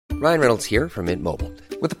Ryan Reynolds here from Mint Mobile.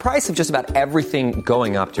 With the price of just about everything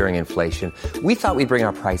going up during inflation, we thought we'd bring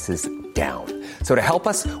our prices down. So to help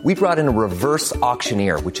us, we brought in a reverse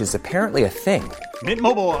auctioneer, which is apparently a thing. Mint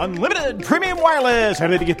Mobile Unlimited Premium Wireless. How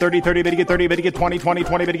to get 30, 30, bit to get 30, bit to get 20, 20,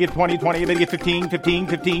 20, bit to get 20, 20, bit to get 15, 15,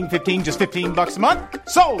 15, 15, just $15 a month?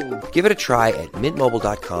 Sold! Give it a try at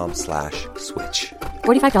mintmobile.com/switch.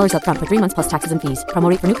 $45 up front for 3 months plus taxes and fees. Promo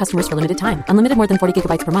rate for new customers for limited time. Unlimited more than 40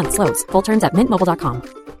 gigabytes per month. Slows full terms at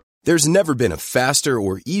mintmobile.com. There's never been a faster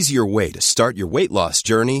or easier way to start your weight loss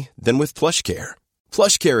journey than with PlushCare.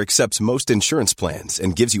 PlushCare accepts most insurance plans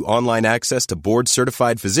and gives you online access to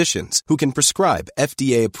board-certified physicians who can prescribe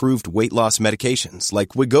FDA-approved weight loss medications like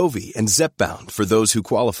Wegovy and Zepbound for those who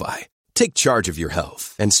qualify. Take charge of your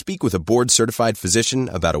health and speak with a board-certified physician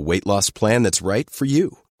about a weight loss plan that's right for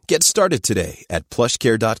you. Get started today at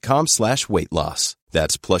plushcare.com/weight loss.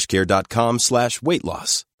 That's plushcare.com/weight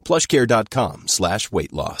loss.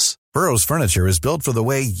 plushcare.com/weight loss. Burrow's furniture is built for the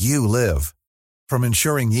way you live. From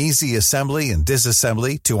ensuring easy assembly and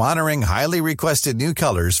disassembly to honoring highly requested new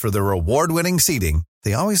colors for their award-winning seating,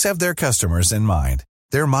 they always have their customers in mind.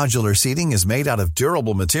 Their modular seating is made out of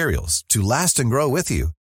durable materials to last and grow with you.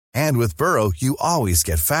 And with Burrow, you always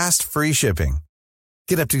get fast, free shipping.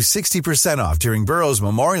 Get up to 60% off during Burrow's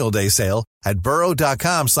Memorial Day sale at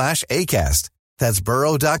burrow.com/ACAST. That's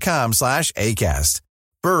burrow.com/ACAST.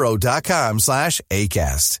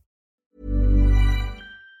 burrow.com/ACAST.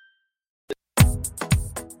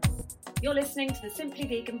 You're listening to the Simply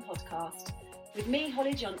Vegan podcast with me,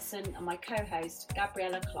 Holly Johnson, and my co-host,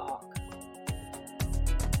 Gabriella Clark.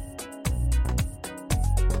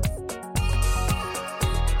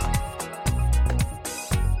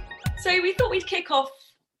 So we thought we'd kick off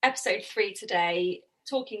episode 3 today,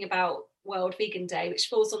 talking about World Vegan Day, which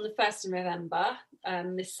falls on the 1st of November,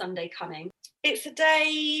 this Sunday coming. It's a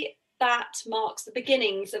day that marks the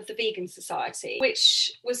beginnings of the Vegan Society,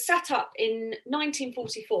 which was set up in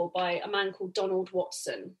 1944 by a man called Donald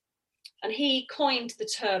Watson. And he coined the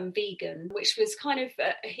term vegan, which was kind of,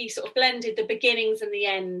 he sort of blended the beginnings and the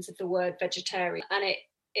ends of the word vegetarian. And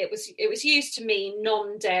it was used to mean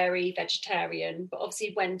non-dairy vegetarian, but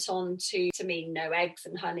obviously went on to mean no eggs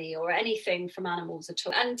and honey or anything from animals at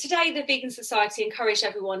all. And today the Vegan Society encouraged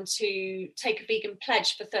everyone to take a vegan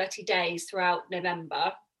pledge for 30 days throughout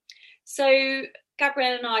November. So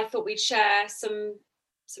Gabrielle and I thought we'd share some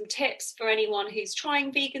tips for anyone who's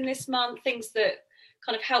trying vegan this month, things that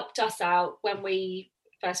kind of helped us out when we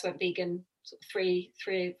first went vegan sort of three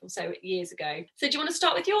or so years ago. So do you want to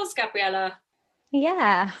start with yours, Gabriella?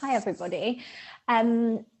 Yeah, hi everybody.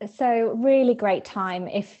 So really great time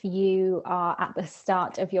if you are at the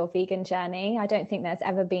start of your vegan journey. I don't think there's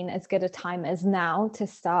ever been as good a time as now to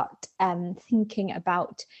start thinking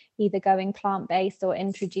about either going plant-based or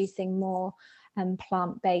introducing more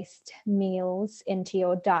plant-based meals into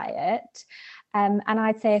your diet. And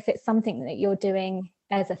I'd say if it's something that you're doing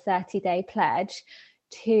as a 30-day pledge,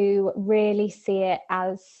 to really see it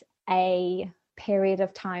as a period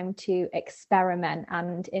of time to experiment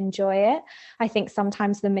and enjoy it. I think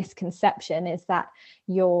sometimes the misconception is that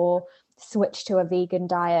your switch to a vegan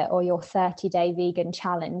diet or your 30-day vegan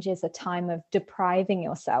challenge is a time of depriving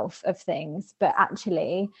yourself of things, but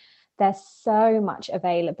actually there's so much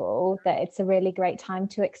available that it's a really great time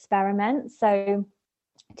to experiment. So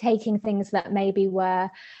taking things that maybe were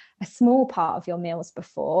a small part of your meals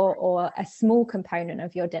before, or a small component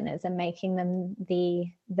of your dinners, and making them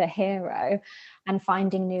the hero, and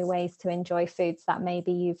finding new ways to enjoy foods that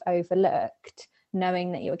maybe you've overlooked,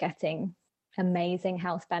 knowing that you're getting amazing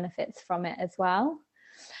health benefits from it as well.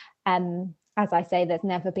 As I say, there's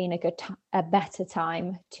never been a better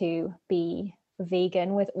time to be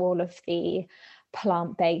vegan with all of the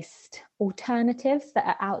plant-based alternatives that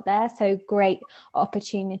are out there. So great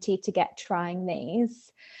opportunity to get trying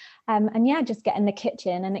these. And yeah, just get in the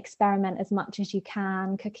kitchen and experiment as much as you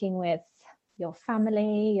can, cooking with your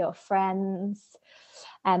family, your friends.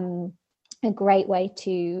 A great way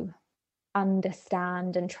to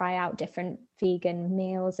understand and try out different vegan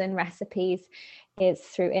meals and recipes is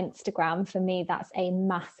through Instagram. For me, that's a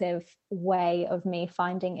massive way of me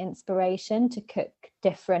finding inspiration to cook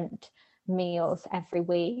different meals every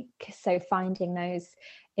week. So finding those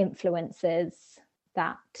influencers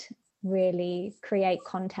that really create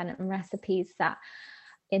content and recipes that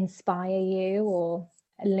inspire you or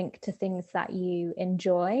link to things that you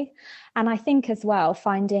enjoy. And I think as well,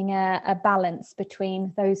 finding a balance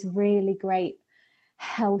between those really great,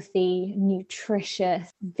 healthy,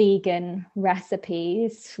 nutritious vegan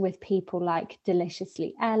recipes with people like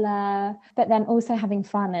Deliciously Ella, but then also having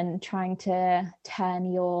fun and trying to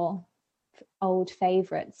turn your old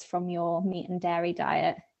favorites from your meat and dairy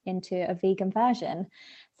diet into a vegan version.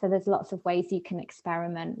 So there's lots of ways you can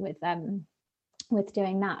experiment with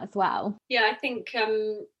doing that as well. Yeah, I think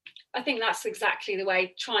that's exactly the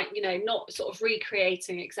way. Trying, not sort of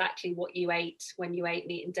recreating exactly what you ate when you ate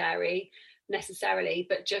meat and dairy necessarily,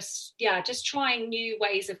 but just trying new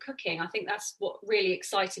ways of cooking. I think that's what really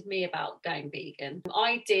excited me about going vegan.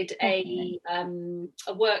 I did a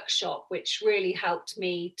workshop which really helped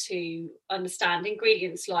me to understand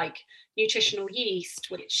ingredients like nutritional yeast,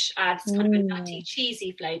 which adds kind of a nutty,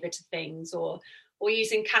 cheesy flavour to things, or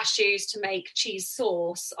using cashews to make cheese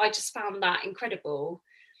sauce. I just found that incredible.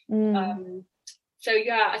 So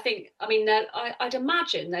yeah, I'd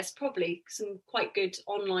imagine there's probably some quite good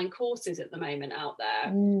online courses at the moment out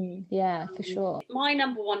there. Yeah, for sure. My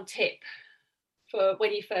number one tip for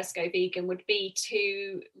when you first go vegan would be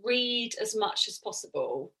to read as much as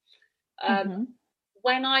possible.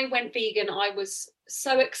 When I went vegan, I was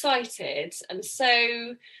so excited and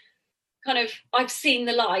so kind of, I've seen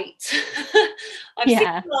the light. Seen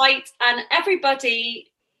the light, and everybody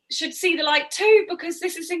should see the light too, because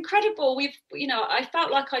this is incredible. I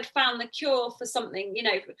felt like I'd found the cure for something,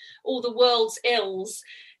 all the world's ills.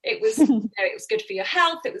 It was it was good for your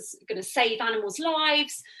health, it was going to save animals'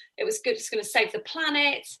 lives, it's going to save the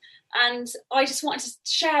planet, and I just wanted to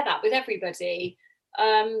share that with everybody.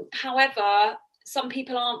 However, some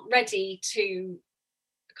people aren't ready to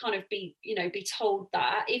kind of be told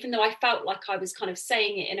that, even though I felt like I was kind of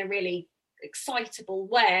saying it in a really excitable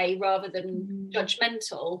way rather than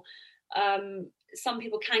judgmental. Some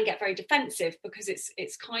people can get very defensive because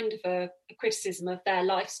it's kind of a criticism of their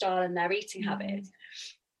lifestyle and their eating habits.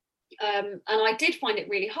 And I did find it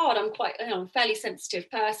really hard. I'm a fairly sensitive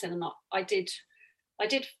person, and I did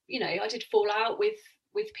fall out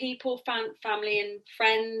with people, family and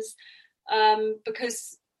friends,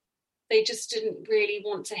 because they just didn't really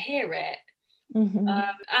want to hear it.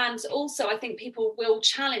 And also, I think people will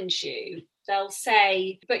challenge you. They'll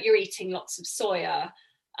say, but you're eating lots of soya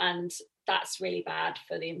and that's really bad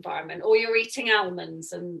for the environment, or you're eating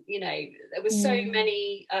almonds, and there were so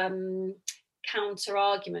many counter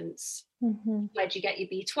arguments. Where'd you get your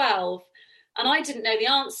B12? And I didn't know the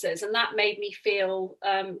answers, and that made me feel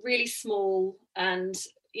really small, and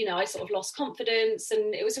I sort of lost confidence,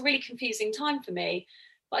 and it was a really confusing time for me.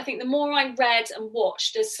 But I think the more I read and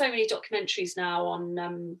watched, there's so many documentaries now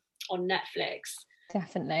on Netflix.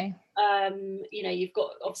 Definitely. You've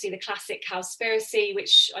got obviously the classic Cowspiracy,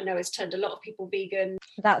 which I know has turned a lot of people vegan.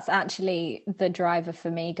 That's actually the driver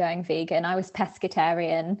for me going vegan. I was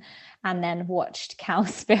pescatarian and then watched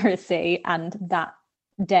Cowspiracy, and that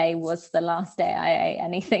day was the last day I ate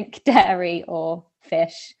anything dairy or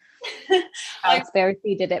fish.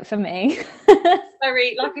 Cowspiracy did it for me.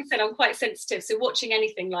 Very, like I said, I'm quite sensitive, so watching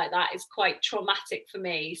anything like that is quite traumatic for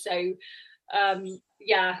me. So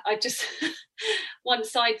I just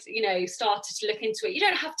once I started to look into it, you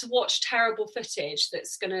don't have to watch terrible footage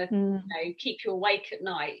that's gonna keep you awake at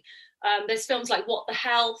night. There's films like What the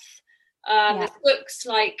Health, there's books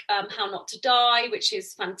like How Not to Die, which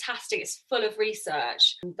is fantastic. It's full of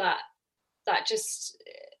research that just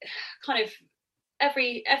kind of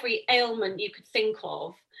every ailment you could think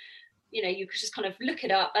of, you could just kind of look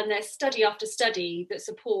it up, and there's study after study that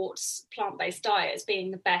supports plant-based diet as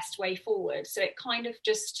being the best way forward. So it kind of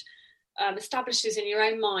just establishes in your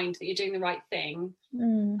own mind that you're doing the right thing.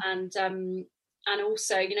 And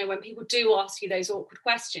also, when people do ask you those awkward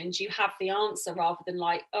questions, you have the answer rather than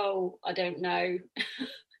like, oh, I don't know.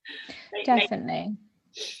 Definitely.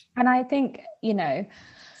 And I think,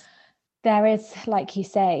 there is, like you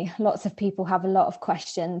say, lots of people have a lot of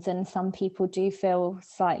questions, and some people do feel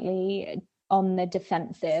slightly on the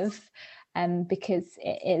defensive because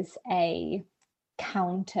it is a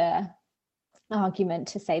counter argument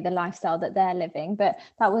to say the lifestyle that they're living, but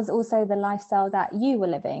that was also the lifestyle that you were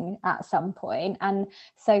living at some point. And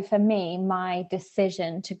so for me, my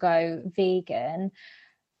decision to go vegan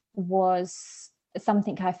was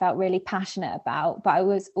something I felt really passionate about, but I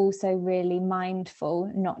was also really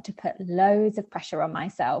mindful not to put loads of pressure on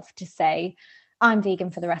myself to say I'm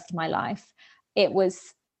vegan for the rest of my life. It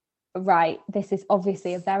was right, this is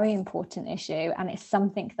obviously a very important issue, and it's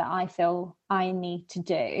something that I feel I need to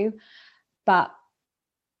do, but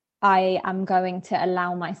I am going to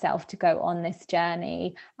allow myself to go on this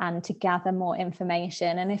journey and to gather more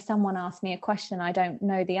information. And if someone asks me a question I don't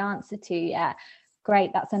know the answer to yet,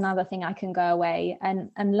 great, that's another thing I can go away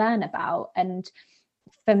and learn about. And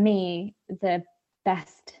for me, the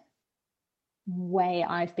best way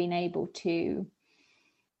I've been able to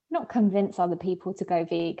not convince other people to go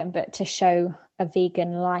vegan, but to show a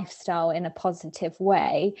vegan lifestyle in a positive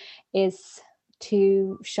way is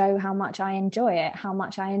to show how much I enjoy it, how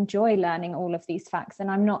much I enjoy learning all of these facts. And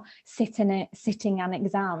I'm not sitting an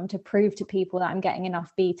exam to prove to people that I'm getting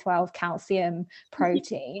enough B12, calcium,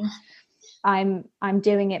 protein. I'm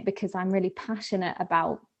doing it because I'm really passionate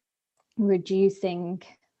about reducing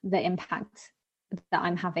the impact that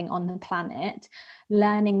I'm having on the planet,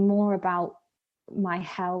 learning more about my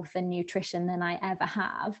health and nutrition than I ever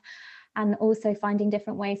have, and also finding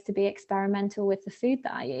different ways to be experimental with the food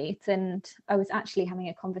that I eat. And I was actually having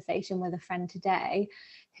a conversation with a friend today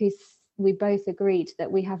we both agreed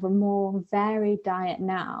that we have a more varied diet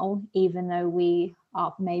now, even though we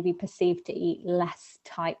are maybe perceived to eat less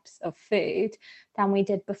types of food than we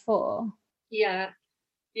did before. Yeah,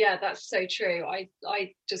 that's so true.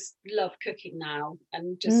 I just love cooking now,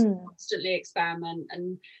 and just constantly experiment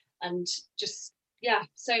and just,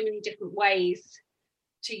 so many different ways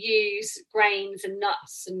to use grains and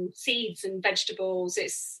nuts and seeds and vegetables.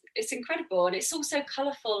 It's incredible, and it's also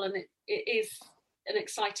colourful, and it is an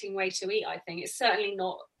exciting way to eat. I think it's certainly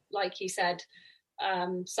not, like you said,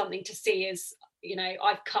 something to see as,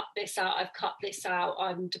 I've cut this out,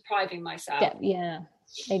 I'm depriving myself. Yeah,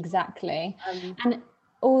 exactly. And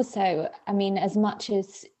also, I mean, as much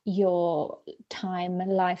as your time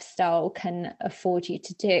and lifestyle can afford you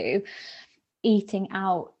to do, eating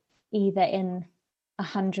out either in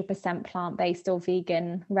 100% plant-based or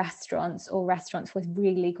vegan restaurants, or restaurants with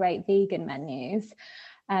really great vegan menus,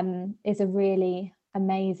 is a really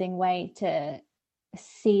amazing way to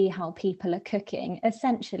see how people are cooking,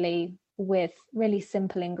 essentially with really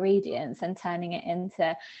simple ingredients, and turning it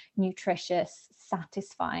into nutritious,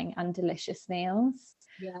 satisfying and delicious meals.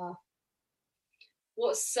 Yeah.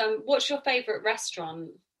 What's your favorite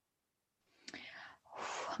restaurant?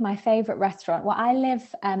 My favorite restaurant, well, I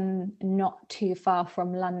live not too far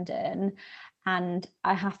from London, and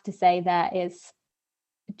I have to say there is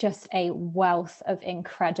just a wealth of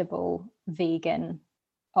incredible vegan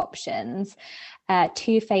options.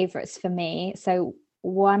 Two favorites for me. So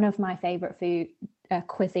one of my favorite food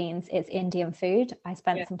cuisines is Indian food. I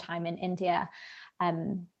spent some time in India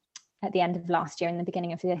at the end of last year and the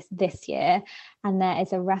beginning of this year, and there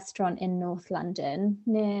is a restaurant in North London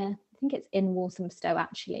near, I think it's in Walthamstow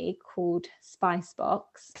actually, called Spice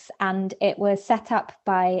Box, and it was set up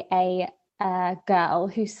by a girl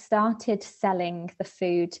who started selling the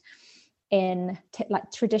food in like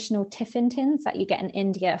traditional tiffin tins that you get in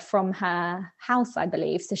India from her house, I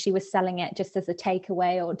believe. So she was selling it just as a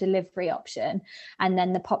takeaway or delivery option, and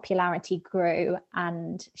then the popularity grew,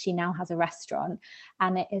 and she now has a restaurant,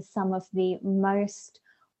 and it is some of the most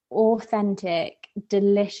authentic,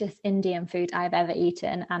 delicious Indian food I've ever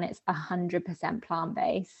eaten, and it's 100%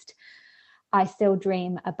 plant-based. I still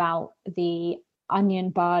dream about the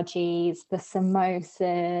onion bhajis, the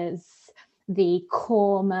samosas, the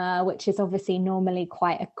korma, which is obviously normally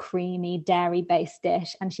quite a creamy dairy-based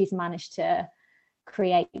dish, and she's managed to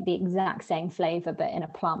create the exact same flavor but in a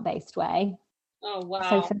plant-based way. Oh wow.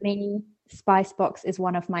 So for me, Spice Box is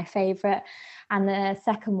one of my favorite, and the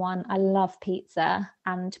second one, I love pizza,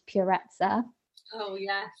 and Purezza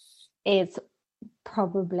is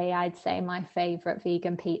probably, I'd say, my favorite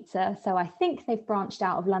vegan pizza. So I think they've branched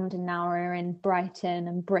out of London now, or in Brighton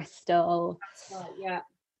and Bristol. That's right, yeah.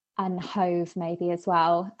 And Hove maybe as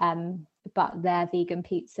well, but their vegan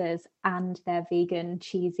pizzas and their vegan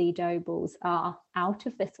cheesy dough balls are out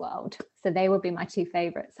of this world. So they would be my two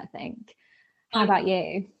favorites, I think. How about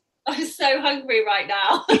you? I'm so hungry right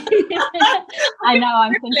now. I know,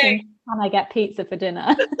 I'm thinking, can I get pizza for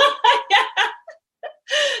dinner?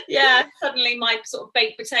 Yeah, suddenly my sort of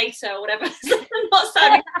baked potato or whatever not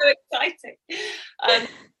sounding so exciting.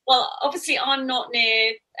 Well, obviously I'm not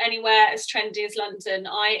near anywhere as trendy as London.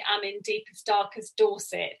 I am in deepest, darkest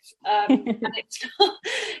Dorset, and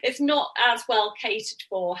it's not as well catered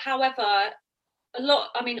for. However,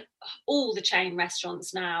 all the chain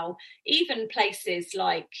restaurants now, even places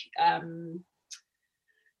like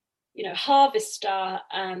Harvester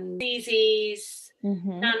and Zzz's,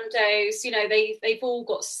 Nando's, they've all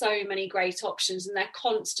got so many great options, and they're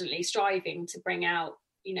constantly striving to bring out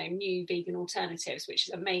new vegan alternatives, which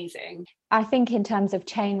is amazing. I think in terms of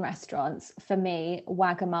chain restaurants, for me,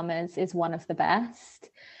 Wagamama's is one of the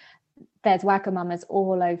best. There's Wagamama's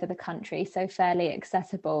all over the country, so fairly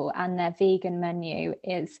accessible, and their vegan menu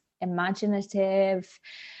is imaginative.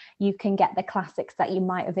 You can get the classics that you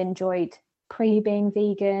might have enjoyed pre-being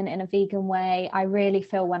vegan in a vegan way. I really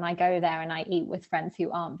feel when I go there and I eat with friends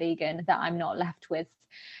who aren't vegan that I'm not left with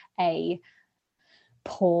a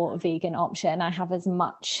poor vegan option. I have as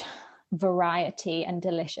much variety and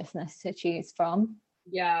deliciousness to choose from.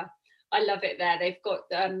 Yeah, I love it there. They've got,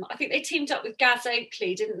 I think they teamed up with Gaz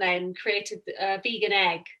Oakley, didn't they, and created vegan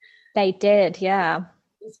egg. They did, yeah.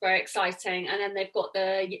 It's very exciting. And then they've got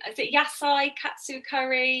is it yasai katsu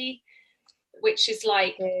curry, which is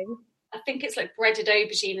like, I think it's like breaded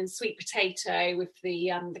aubergine and sweet potato with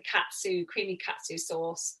the katsu, creamy katsu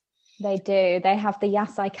sauce. They do. They have the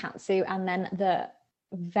yasai katsu and then the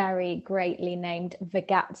very greatly named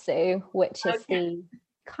vegatsu, which is the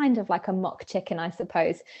kind of like a mock chicken, I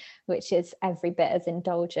suppose, which is every bit as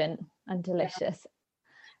indulgent and delicious.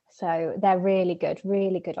 So they're really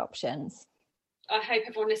good options. I hope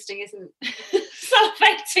everyone listening isn't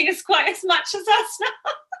salivating as quite as much as us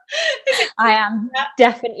now. I am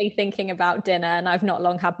definitely thinking about dinner, and I've not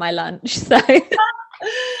long had my lunch. So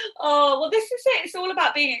oh, well, this is it. It's all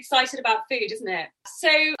about being excited about food, isn't it? So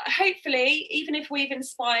hopefully, even if we've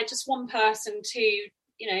inspired just one person to,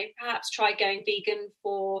 perhaps try going vegan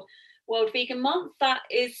for World Vegan Month, that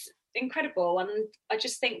is incredible. And I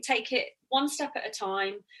just think take it one step at a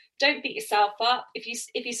time. Don't beat yourself up. If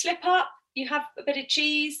you slip up, you have a bit of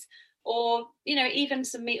cheese or even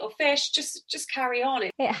some meat or fish, just carry on.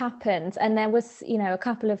 It happens. And there was a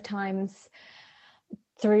couple of times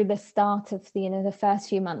through the start of the first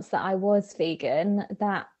few months that I was vegan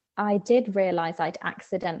that I did realize I'd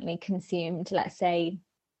accidentally consumed, let's say,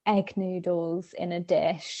 egg noodles in a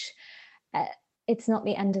dish. It's not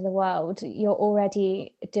the end of the world. You're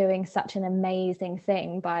already doing such an amazing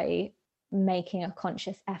thing by making a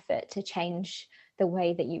conscious effort to change the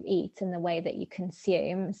way that you eat and the way that you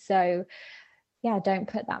consume. So don't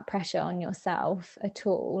put that pressure on yourself at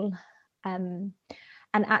all. And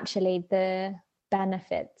actually the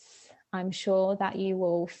benefits, I'm sure, that you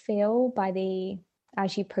will feel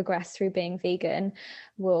as you progress through being vegan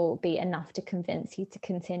will be enough to convince you to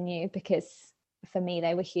continue, because for me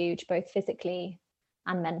they were huge, both physically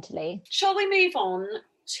and mentally. Shall we move on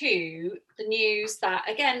to the news that,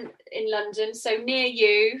 again, in London, so near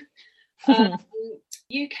you,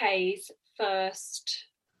 UK's first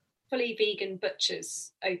fully vegan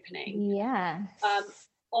butchers opening. Yes.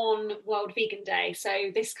 On World Vegan Day,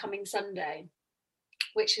 so this coming Sunday,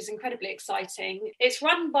 which is incredibly exciting. It's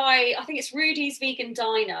run by, I think it's Rudy's Vegan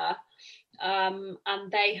Diner, and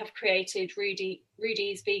they have created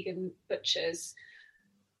Rudy's Vegan Butchers.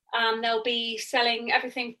 And they'll be selling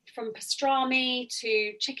everything from pastrami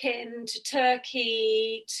to chicken to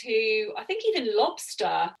turkey to, I think, even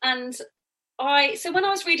lobster. And so when I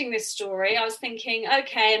was reading this story, I was thinking,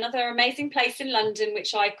 okay, another amazing place in London,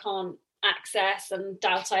 which I can't access and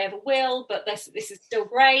doubt I ever will, but this is still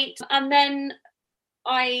great. And then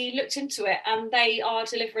I looked into it and they are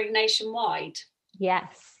delivering nationwide.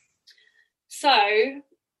 Yes. So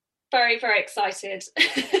very, very excited.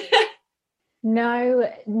 No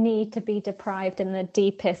need to be deprived in the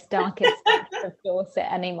deepest, darkest depths of Dorset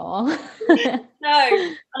anymore. No,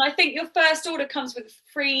 and I think your first order comes with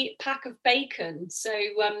a free pack of bacon. So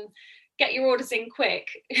get your orders in quick.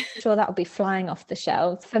 Sure, that will be flying off the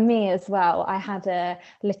shelves. For me as well, I had a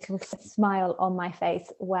little smile on my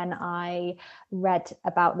face when I read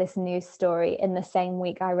about this news story. In the same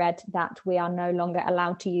week, I read that we are no longer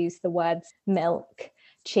allowed to use the words milk,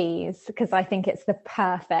 cheese, because I think it's the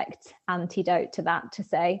perfect antidote to that, to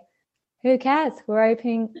say, who cares? We're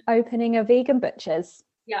opening a vegan butcher's.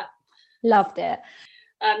 Yeah. Loved it.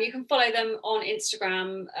 You can follow them on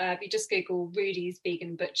Instagram. If you just Google Rudy's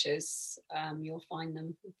Vegan Butchers, you'll find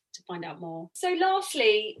them to find out more. So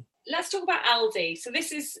lastly, let's talk about Aldi. So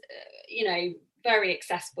this is, very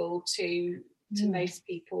accessible to most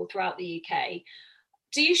people throughout the UK.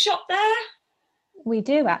 Do you shop there? We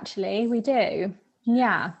do, actually. We do.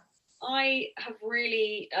 Yeah. I have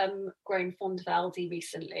really grown fond of Aldi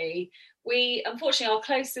recently. Unfortunately, our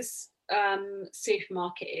closest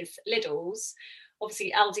supermarket is Lidl's,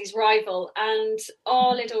 obviously Aldi's rival, and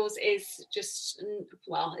our Lidl's is just,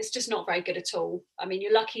 it's just not very good at all. I mean,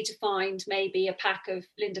 you're lucky to find maybe a pack of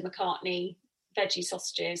Linda McCartney veggie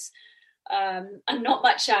sausages and not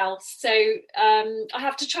much else. So I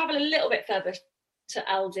have to travel a little bit further to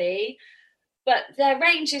Aldi. But their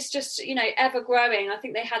range is just, ever growing. I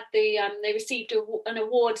think they had they received an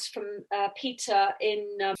award from PETA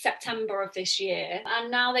in September of this year.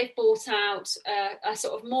 And now they've brought out a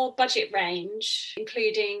sort of more budget range,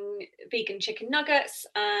 including vegan chicken nuggets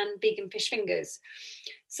and vegan fish fingers.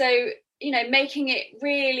 So, making it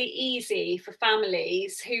really easy for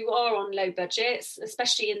families who are on low budgets,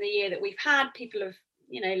 especially in the year that we've had. People have,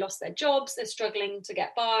 lost their jobs. They're struggling to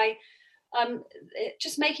get by.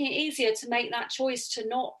 Just making it easier to make that choice to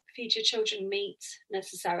not feed your children meat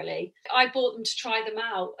necessarily. I bought them to try them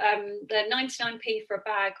out. They're 99p for a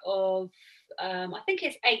bag of I think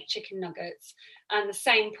it's 8 chicken nuggets, and the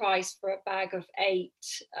same price for a bag of 8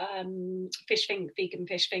 vegan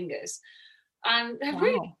fish fingers. And they're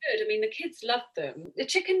really good. I mean, the kids love them. The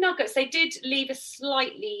chicken nuggets, they did leave a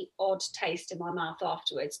slightly odd taste in my mouth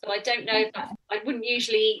afterwards, but I don't know if that's, I wouldn't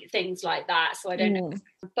usually eat things like that, so I don't know.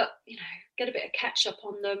 But, get a bit of ketchup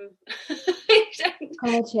on them.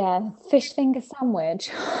 God, yeah. Fish finger sandwich.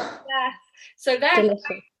 Yeah. So they're delicious.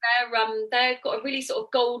 They've got a really sort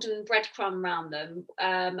of golden breadcrumb around them,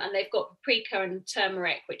 and they've got paprika and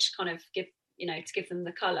turmeric, which kind of give to give them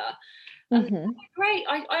the colour. Great.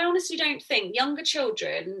 I honestly don't think younger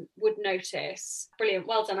children would notice. Brilliant.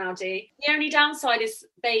 Well done, Aldi. The only downside is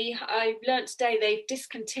I learnt today they've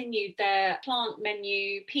discontinued their plant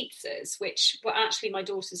menu pizzas, which were actually my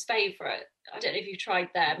daughter's favourite. I don't know if you've tried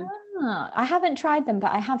them. I haven't tried them,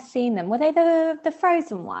 but I have seen them. Were they the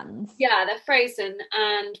frozen ones? Yeah, they're frozen.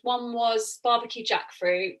 And one was barbecue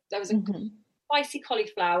jackfruit. There was a spicy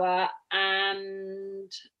cauliflower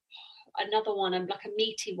and another one, and like a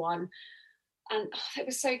meaty one. And it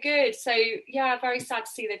was so good. So, yeah, very sad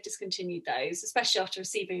to see they've discontinued those, especially after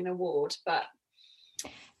receiving an award. But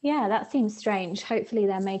yeah, that seems strange. Hopefully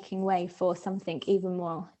they're making way for something even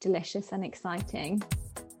more delicious and exciting.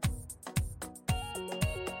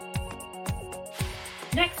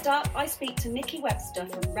 Next up, I speak to Niki Webster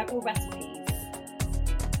from Rebel Recipes.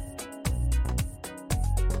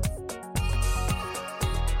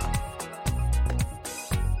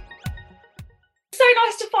 So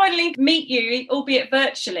nice to finally meet you, albeit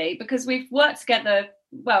virtually, because we've worked together,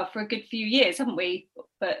 for a good few years, haven't we?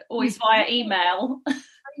 But always via email. I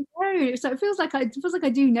know. So it feels like I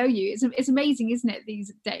do know you. It's amazing, isn't it?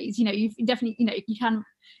 These days, you've definitely, you can,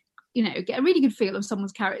 get a really good feel of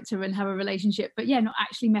someone's character and have a relationship, but not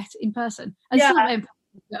actually met in person. And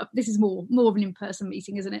still, this is more of an in-person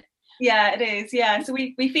meeting, isn't it? Yeah, it is. Yeah. So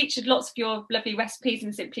we featured lots of your lovely recipes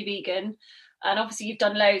in Simply Vegan. And obviously you've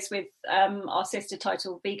done loads with our sister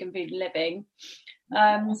title, Vegan Food and Living.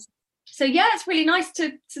 So yeah, it's really nice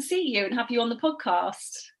to see you and have you on the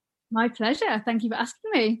podcast. My pleasure. Thank you for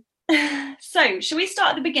asking me. So shall we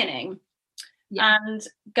start at the beginning and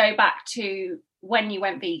go back to when you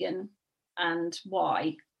went vegan and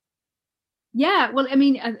why? Yeah, well, I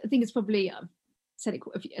mean, I think it's probably... I've said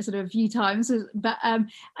it a few times, but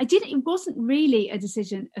it wasn't really a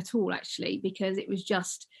decision at all, actually, because it was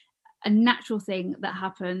just a natural thing that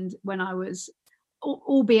happened when I was,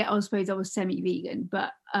 albeit I suppose I was semi-vegan,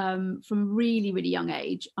 but from a really, really young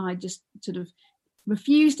age, I just sort of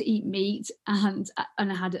refused to eat meat and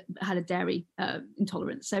I had a dairy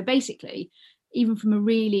intolerance. So basically, even from a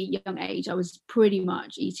really young age, I was pretty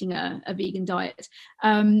much eating a vegan diet.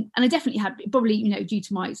 And I definitely had, probably, due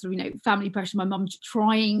to my sort of, family pressure, my mum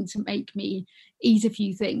trying to make me eat a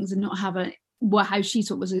few things and not have how she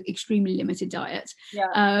thought was an extremely limited diet.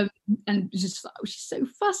 And just like, she's so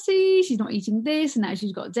fussy, she's not eating this, and now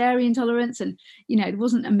she's got dairy intolerance, and there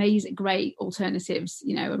wasn't great alternatives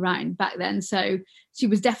around back then, so she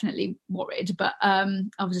was definitely worried. But I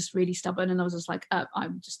was just really stubborn, and I was just like,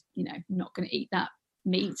 I'm just not going to eat that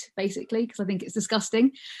meat, basically, because I think it's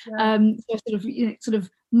disgusting. So I sort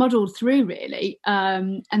of muddled through, really,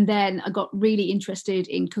 and then I got really interested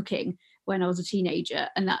in cooking when I was a teenager,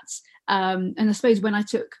 and that's and I suppose when I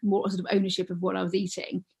took more sort of ownership of what I was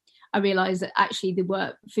eating, I realized that actually there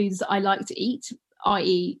were foods that I like to eat,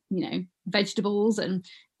 i.e. vegetables, and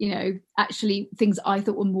actually things I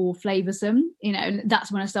thought were more flavoursome, and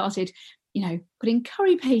that's when I started putting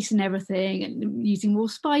curry paste and everything, and using more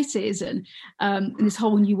spices, and this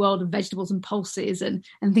whole new world of vegetables and pulses and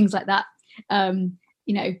things like that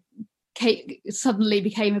suddenly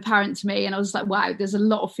became apparent to me, and I was like, wow, there's a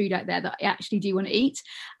lot of food out there that I actually do want to eat.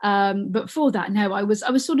 But before that, no, I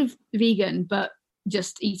was sort of vegan, but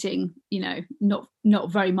just eating,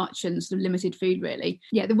 not very much, and sort of limited food, really.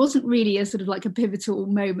 Yeah, there wasn't really a sort of like a pivotal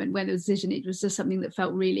moment when the decision, it was just something that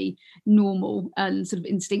felt really normal and sort of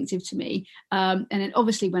instinctive to me. And then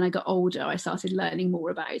obviously when I got older, I started learning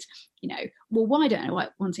more about, well, why don't I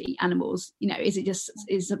want to eat animals?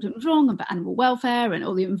 Is something wrong about animal welfare and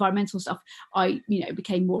all the environmental stuff I,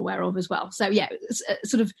 became more aware of as well. So yeah,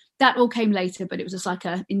 sort of that all came later, but it was just like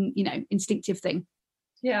instinctive thing.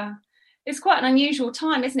 Yeah. It's quite an unusual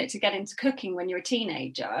time, isn't it, to get into cooking when you're a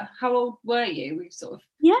teenager? How old were you? We sort of...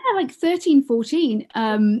 Yeah, like 13, 14.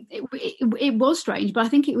 It was strange, but I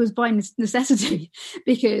think it was by necessity,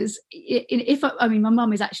 because my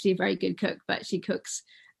mum is actually a very good cook, but she cooks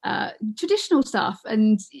traditional stuff.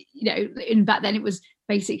 And, back then it was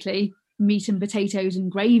basically meat and potatoes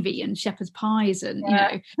and gravy and shepherd's pies and you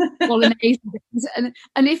know bolognese and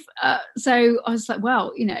if so I was like,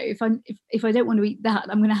 well, you know, if I don't want to eat that,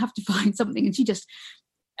 I'm going to have to find something. And she just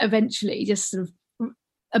eventually just sort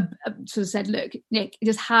of said, look, Nick,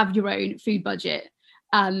 just have your own food budget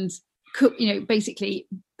and cook, you know, basically,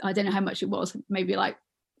 I don't know how much it was, maybe like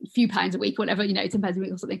a few pounds a week or whatever, you know, 10 pounds a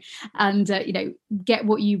week or something, and you know, get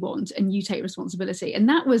what you want and you take responsibility. And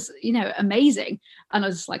that was, you know, amazing. And I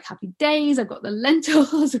was just like, happy days, I've got the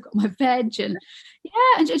lentils, I've got my veg. And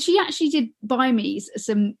yeah, and she actually did buy me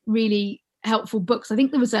some really helpful books. I think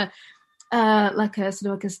there was a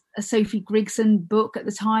Sophie Grigson book at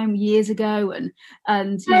the time years ago, and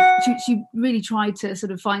you know, she really tried to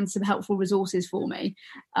sort of find some helpful resources for me,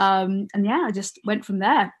 and yeah, I just went from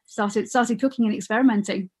there, started cooking and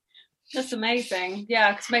experimenting. That's amazing.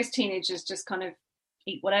 Yeah, because most teenagers just kind of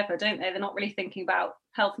eat whatever, don't they? They're not really thinking about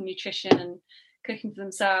health and nutrition and cooking for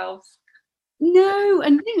themselves. No,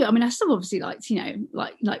 and you know, I mean, I still obviously liked, you know,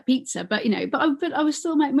 like pizza, but you know, but I was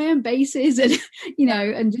still make my own bases, and you know,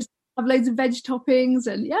 and just have loads of veg toppings.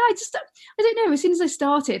 And yeah, I don't know, as soon as I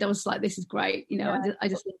started I was like, this is great, you know. I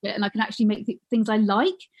just love it, and I can actually make things I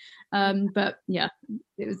like. But yeah,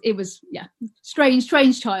 it was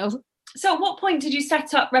strange child. So at what point did you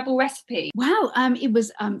set up Rebel Recipe? Wow, it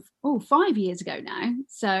was 5 years ago now.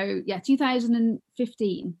 So yeah,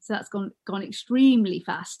 2015. So that's gone extremely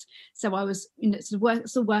fast. So I was, you know,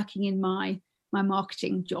 still working in my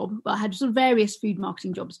marketing job, but I had sort of various food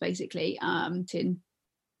marketing jobs basically.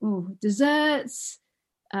 Desserts,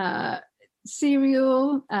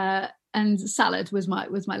 cereal, and salad was my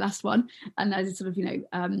last one. And I did sort of, you know,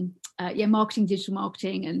 marketing, digital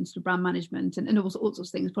marketing, and sort of brand management, and all sorts of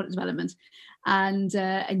things, product development. And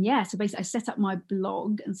yeah, so basically I set up my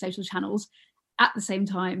blog and social channels at the same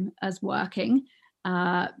time as working,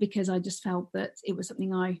 because I just felt that it was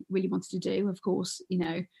something I really wanted to do. Of course, you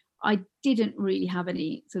know, I didn't really have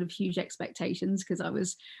any sort of huge expectations because I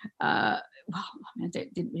was, I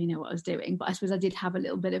didn't really know what I was doing, but I suppose I did have a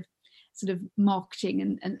little bit of sort of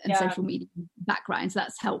marketing and social media background, so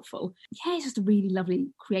that's helpful. Yeah, it's just a really lovely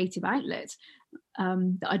creative outlet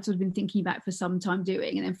that I'd sort of been thinking about for some time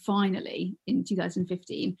doing, and then finally in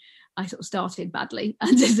 2015 I sort of started badly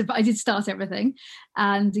and I did start everything,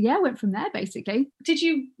 and yeah, went from there basically. Did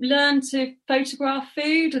you learn to photograph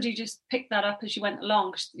food, or did you just pick that up as you went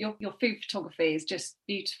along? Your food photography is just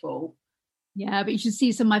beautiful. Yeah, but you should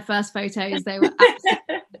see some of my first photos. They were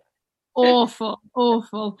awful.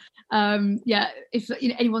 Yeah, if you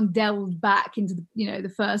know, anyone delved back into the, you know, the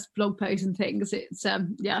first blog post and things, it's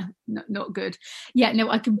not good. Yeah, no,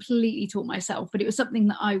 I completely taught myself, but it was something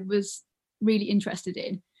that I was really interested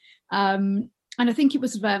in, and I think it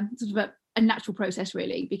was sort of a natural process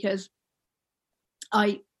really, because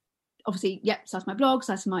I obviously started my blog,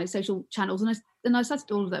 started my social channels, and I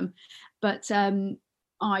started all of them, but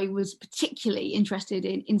I was particularly interested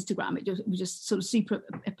in Instagram. It was just sort of super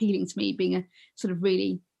appealing to me, being a sort of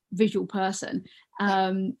really visual person.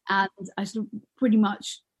 And I sort of pretty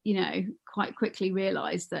much, you know, quite quickly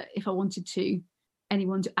realised that if I wanted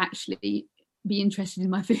anyone to actually be interested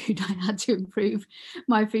in my food, I had to improve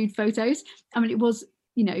my food photos. I mean, it was,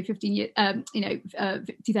 you know,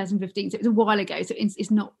 2015, so it was a while ago, so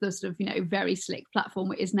it's not the sort of, you know, very slick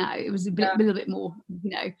platform it is now. It was a little bit more,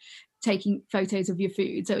 you know, taking photos of your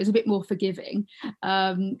food, so it was a bit more forgiving,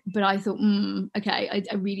 but I thought okay,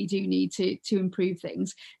 I really do need to improve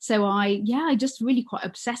things. So I just really quite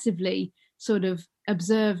obsessively sort of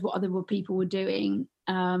observed what other people were doing,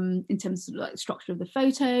 in terms of like structure of the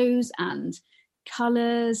photos and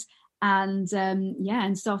colors, and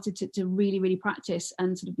and started to really practice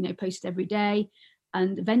and sort of, you know, post every day,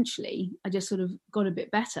 and eventually I just sort of got a bit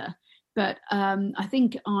better. But I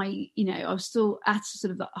think I was still at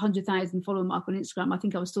sort of the 100,000 follower mark on Instagram. I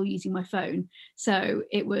think I was still using my phone, so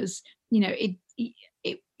it was, you know,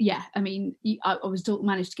 I mean, I was still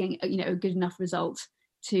managed to get, you know, a good enough result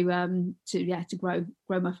to grow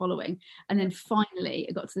my following. And then finally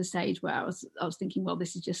I got to the stage where I was thinking, well,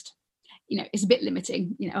 this is just, you know, it's a bit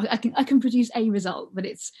limiting. You know, I can produce a result, but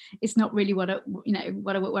it's not really what I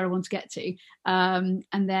want to get to. And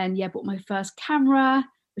then bought my first camera,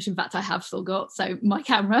 which in fact I have still got, so my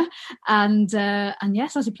camera, and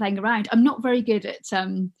started playing around. I'm not very good at I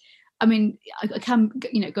mean, I can,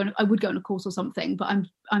 you know, I would go on a course or something, but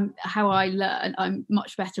I'm how I learn, I'm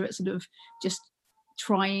much better at sort of just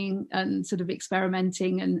trying and sort of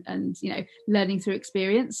experimenting and you know, learning through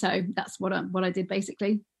experience. So that's what I did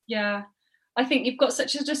basically. Yeah, I think you've got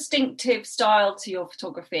such a distinctive style to your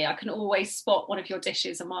photography. I can always spot one of your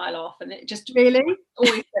dishes a mile off, and it just really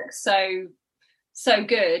always looks so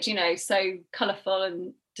good, you know, so colourful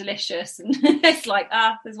and delicious, and it's like,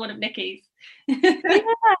 there's one of Niki's.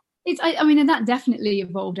 I mean, and that definitely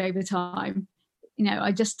evolved over time.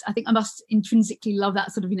 I think I must intrinsically love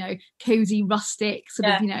that sort of, cozy, rustic sort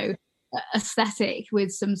of, aesthetic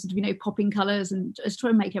with some sort of, popping colours, and just try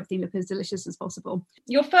and make everything look as delicious as possible.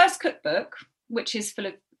 Your first cookbook, which is full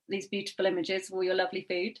of these beautiful images of all your lovely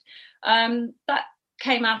food, that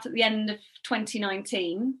came out at the end of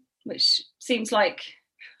 2019, which seems like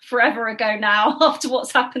forever ago now after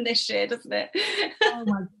what's happened this year, doesn't it? Oh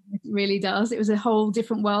my goodness, it really does. It was a whole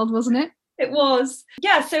different world, wasn't it? It was.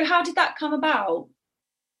 Yeah, so how did that come about?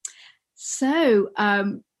 So,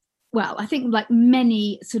 well, I think like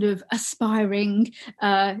many sort of aspiring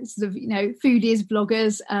sort of, foodies,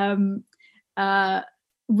 bloggers,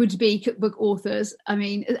 would-be cookbook authors. I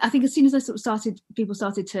mean, I think as soon as I sort of people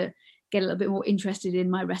started to get a little bit more interested in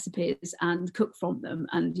my recipes and cook from them,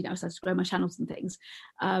 and I started to grow my channels and things.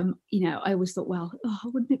 I always thought, well,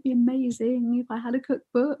 wouldn't it be amazing if I had a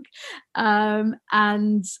cookbook? It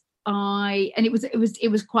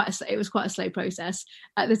was quite a slow process.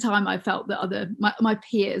 At the time, I felt that my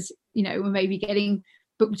peers, were maybe getting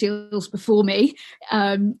book materials before me,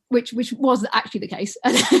 which was actually the case.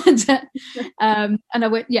 and I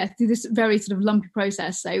went through this very sort of lumpy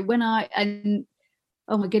process. So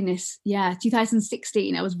oh my goodness,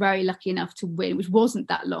 2016, I was very lucky enough to win, which wasn't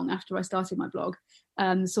that long after I started my blog,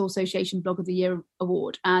 the Soul Association Blog of the Year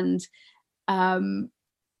award. And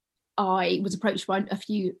I was approached by a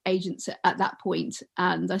few agents at that point,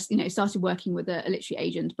 and I started working with a literary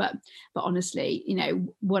agent, but honestly,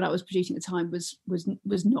 what I was producing at the time was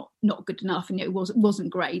not good enough, and it wasn't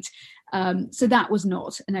great. So that was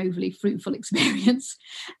not an overly fruitful experience,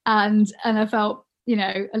 and I felt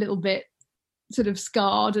a little bit sort of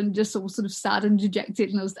scarred and just sort of sad and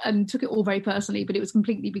dejected, and took it all very personally, but it was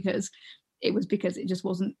completely because it just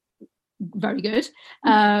wasn't very good. So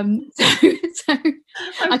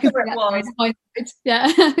I could say that. Yeah.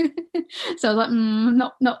 So I was like,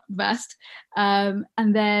 not the best. And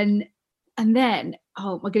then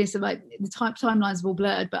oh my goodness, like the timelines have all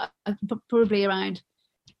blurred, but probably around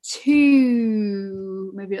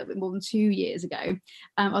maybe a little bit more than 2 years ago,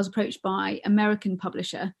 I was approached by an American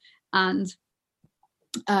publisher, and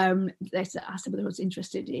they asked whether I was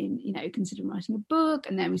interested in considering writing a book,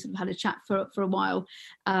 and then we sort of had a chat for a while,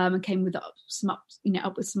 and came with up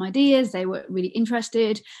with some ideas. They were really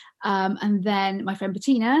interested, and then my friend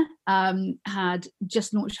Bettina had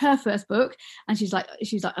just launched her first book, and she's like,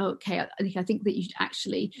 oh, okay, I think that you should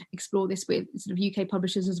actually explore this with sort of UK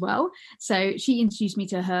publishers as well. So she introduced me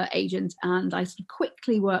to her agent, and I sort of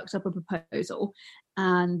quickly worked up a proposal,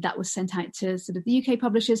 and that was sent out to sort of the UK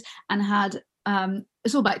publishers, and had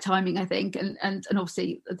it's all about timing, I think, and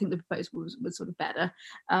obviously I think the proposal was sort of better,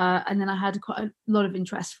 and then I had quite a lot of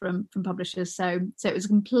interest from publishers, so it was a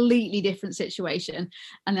completely different situation.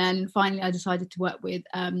 And then finally I decided to work with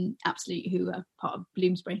Absolute, who are part of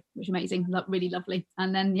Bloomsbury, which is amazing, really lovely.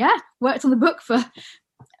 And then worked on the book for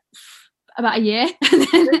about a year, and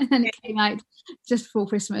then it came out just before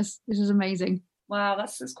Christmas, which was amazing. Wow,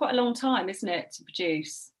 that's quite a long time, isn't it, to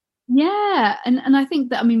produce? Yeah, and I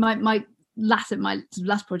think that, I mean, my last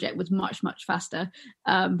project was much that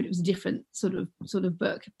but it was a different sort of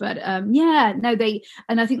book. But I think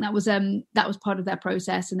that was part of their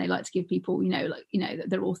process, and they like to give people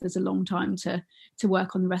their authors a long time to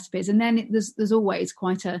work on the recipes. And then there's always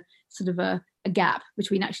quite a sort of a gap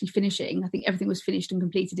between actually finishing. I think everything was finished and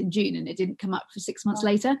completed in June, and it didn't come up for 6 months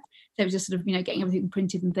later. So it was just sort of getting everything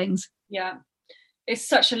printed and things. Yeah, it's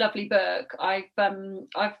such a lovely book. I've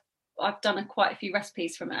done quite a few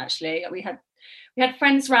recipes from it, actually. We had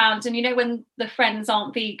friends round, and when the friends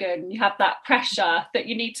aren't vegan, you have that pressure that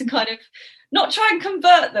you need to kind of not try and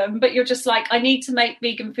convert them, but you're just like, I need to make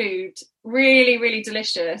vegan food really, really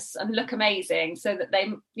delicious and look amazing, so that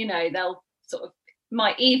they, they'll sort of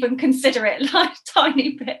might even consider it like a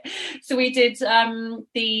tiny bit. So we did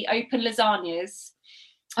the open lasagnas.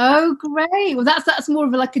 Oh, great. Well, that's more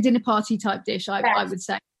of a dinner party type dish, I would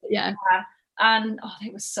say. Yeah. And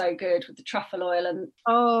it was so good with the truffle oil. And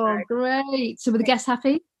great. So were the guests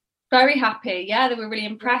happy? Very happy. Yeah, they were really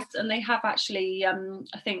impressed, and they have actually I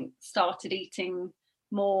think started eating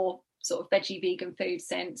more sort of veggie vegan food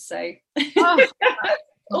since. So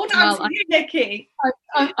all down to you, Niki.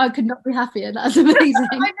 I could not be happier. That's amazing.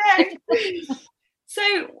 I know. So,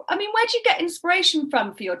 I mean, where do you get inspiration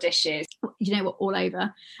from for your dishes? All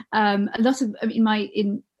over. A lot of,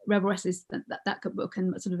 in Rebel Recipes, that cookbook,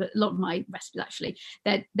 and sort of a lot of my recipes, actually,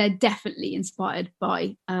 they're definitely inspired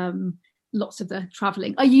by lots of the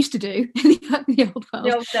travelling I used to do in the old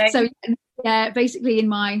world. So basically in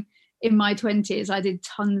my in my 20s, I did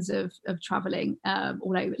tons of traveling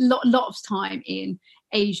all over, lot of time in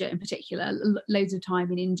Asia in particular, loads of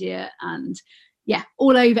time in India, and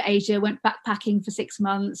all over Asia. Went backpacking for 6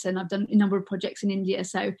 months, and I've done a number of projects in India,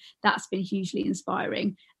 so that's been hugely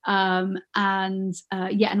inspiring. And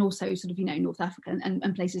also sort of North Africa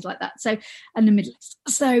and places like that, so, and the Middle East.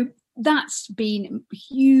 So that's been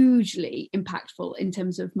hugely impactful in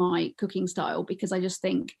terms of my cooking style, because I just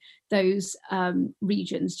think those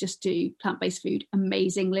regions just do plant-based food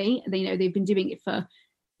amazingly. They've been doing it for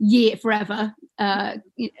forever,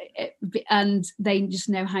 and they just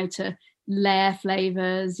know how to layer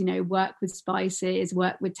flavors, work with spices,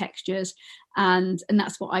 work with textures, and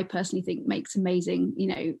that's what I personally think makes amazing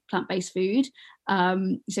plant-based food.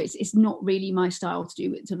 So it's not really my style to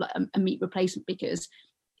do sort of like a meat replacement, because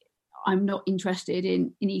I'm not interested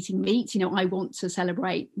in eating meat. I want to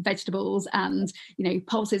celebrate vegetables and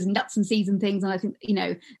pulses and nuts and seeds and things, and I think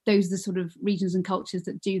those are the sort of regions and cultures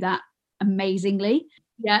that do that amazingly.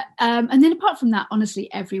 And then apart from that,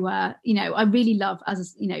 honestly, everywhere, I really love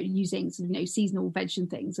using sort of seasonal veg and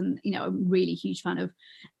things, and I'm a really huge fan of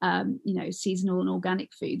seasonal and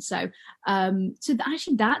organic food. So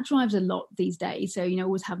actually that drives a lot these days. So I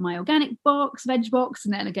always have my organic box, veg box,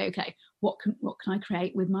 and then I go, okay, what can I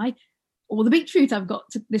create with all the beetroot I've got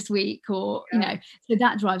this week, or so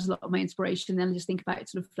that drives a lot of my inspiration. Then I just think about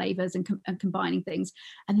sort of flavors and combining things,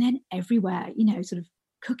 and then everywhere, sort of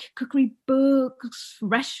cookery books,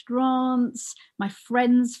 restaurants, my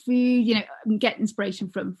friends' food, get inspiration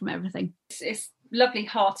from everything. It's lovely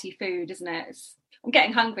hearty food, isn't it? I'm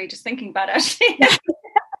getting hungry just thinking about it,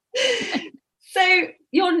 actually. So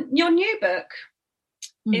your new book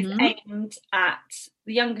is aimed at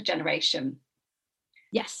the younger generation.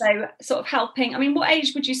 Yes. So sort of helping, what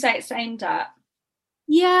age would you say it's aimed at?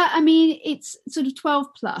 Yeah, it's sort of 12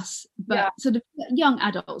 plus, but sort of young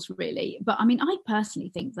adults really. But I personally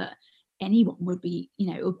think that anyone would be,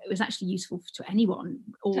 it was actually useful to anyone,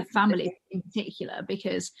 or family in particular,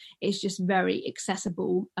 because it's just very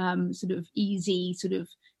accessible, sort of easy, sort of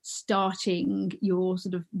starting your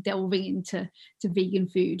sort of delving into vegan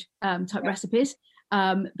food type recipes.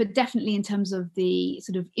 But definitely in terms of the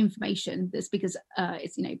sort of information, that's because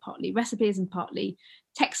it's partly recipes and partly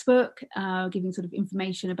textbook, giving sort of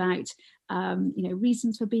information about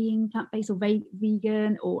reasons for being plant-based or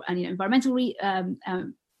vegan, or environmental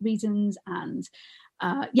reasons, and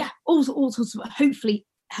all sorts of hopefully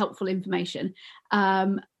helpful information.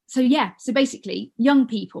 So basically young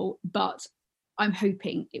people, but I'm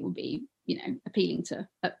hoping it will be appealing to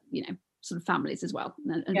sort of families as well,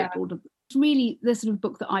 and a bit broader. It's really the sort of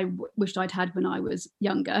book that I wished I'd had when I was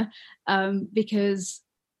younger, because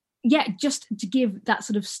just to give that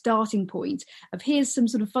sort of starting point of, here's some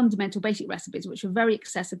sort of fundamental basic recipes which are very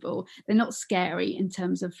accessible, they're not scary in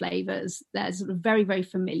terms of flavors, they're sort of very, very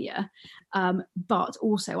familiar, but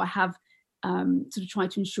also I have sort of tried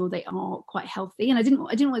to ensure they are quite healthy, and I didn't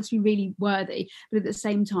want it to be really worthy, but at the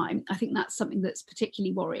same time I think that's something that's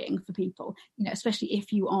particularly worrying for people, especially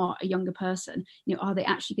if you are a younger person. Are they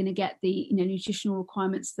actually going to get the nutritional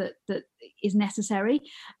requirements that is necessary?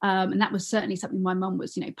 And that was certainly something my mum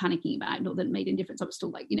was panicking about. Not that it made any difference, I was still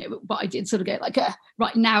like but I did sort of go like,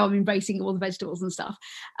 right now I'm embracing all the vegetables and stuff,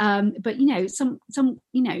 but some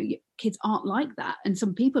kids aren't like that, and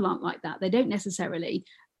some people aren't like that.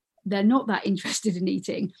 They're not that interested in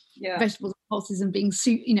eating vegetables and pulses and being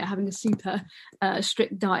having a super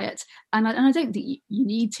strict diet, and I don't think you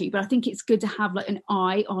need to, but I think it's good to have like an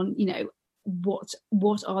eye on what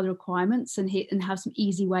are the requirements, and have some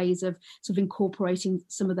easy ways of sort of incorporating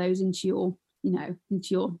some of those into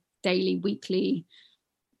your daily, weekly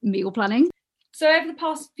meal planning. So over the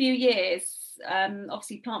past few years,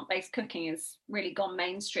 obviously plant-based cooking has really gone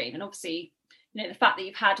mainstream, and obviously the fact that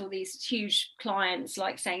you've had all these huge clients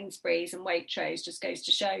like Sainsbury's and Waitrose just goes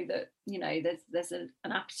to show that there's an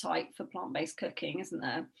appetite for plant-based cooking, isn't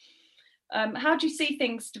there? How do you see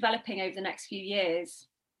things developing over the next few years?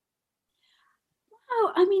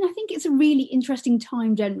 Oh, I think it's a really interesting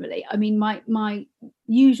time generally. My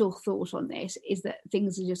usual thought on this is that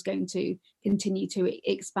things are just going to continue to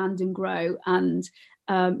expand and grow, and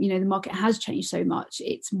the market has changed so much.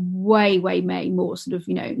 It's way more sort of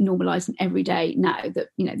normalized and every day now, that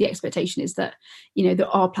the expectation is that there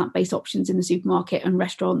are plant-based options in the supermarket and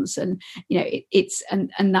restaurants, and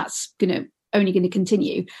and that's only going to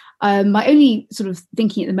continue. My only sort of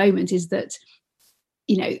thinking at the moment is that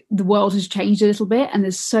the world has changed a little bit, and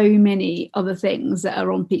there's so many other things that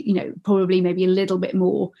are on probably maybe a little bit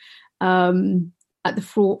more at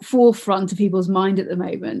the forefront of people's mind at the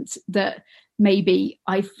moment, that maybe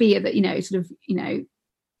I fear that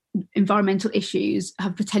environmental issues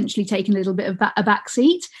have potentially taken a little bit of a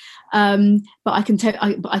backseat. But I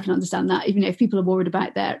can understand that, even if people are worried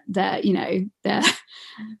about their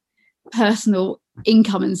personal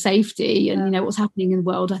income and safety and what's happening in the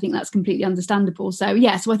world. I think that's completely understandable. So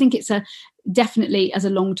I think it's definitely as a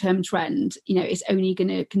long-term trend, it's only going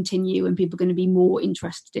to continue, and people are going to be more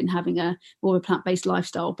interested in having more of a plant-based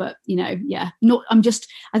lifestyle. But I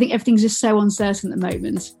think everything's just so uncertain at the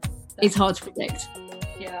moment. It's hard to predict.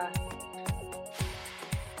 Yeah.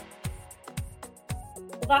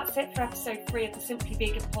 Well, that's it for episode 3 of the Simply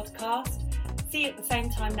Vegan podcast. See you at the same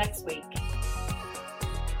time next week.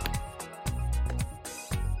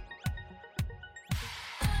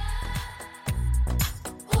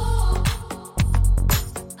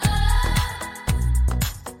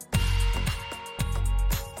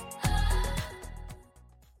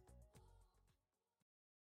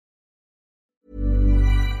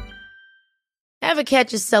 Ever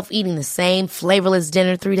catch yourself eating the same flavorless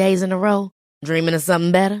dinner 3 days in a row? Dreaming of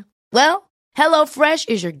something better? Well, HelloFresh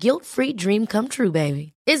is your guilt-free dream come true,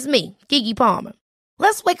 baby. It's me, Keke Palmer.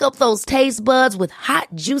 Let's wake up those taste buds with hot,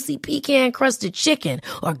 juicy pecan-crusted chicken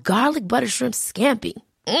or garlic butter shrimp scampi.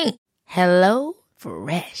 Hello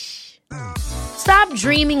Fresh. Stop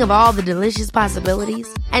dreaming of all the delicious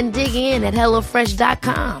possibilities and dig in at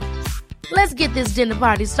HelloFresh.com. Let's get this dinner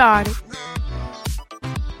party started.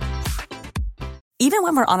 Even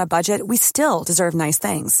when we're on a budget, we still deserve nice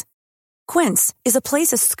things. Quince is a place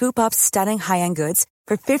to scoop up stunning high-end goods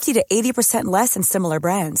for 50 to 80% less than similar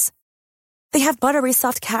brands. They have buttery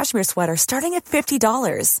soft cashmere sweaters starting at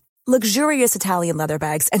 $50, luxurious Italian leather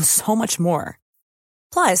bags, and so much more.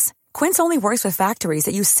 Plus, Quince only works with factories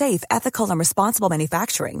that use safe, ethical, and responsible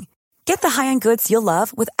manufacturing. Get the high-end goods you'll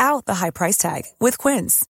love without the high price tag with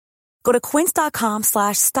Quince. Go to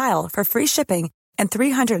quince.com/style for free shipping and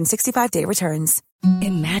 365-day returns.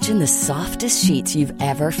 Imagine the softest sheets you've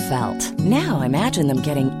ever felt. Now imagine them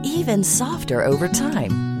getting even softer over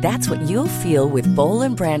time. That's what you'll feel with Boll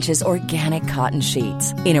 & Branch's organic cotton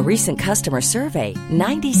sheets. In a recent customer survey,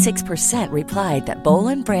 96% replied that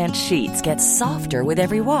Boll & Branch sheets get softer with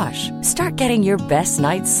every wash. Start getting your best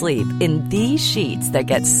night's sleep in these sheets that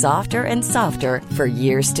get softer and softer for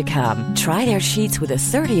years to come. Try their sheets with a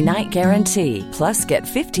 30-night guarantee. Plus, get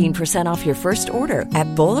 15% off your first order at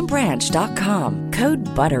bollandbranch.com. Code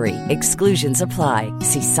BUTTERY. Exclusions apply.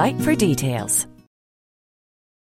 See site for details.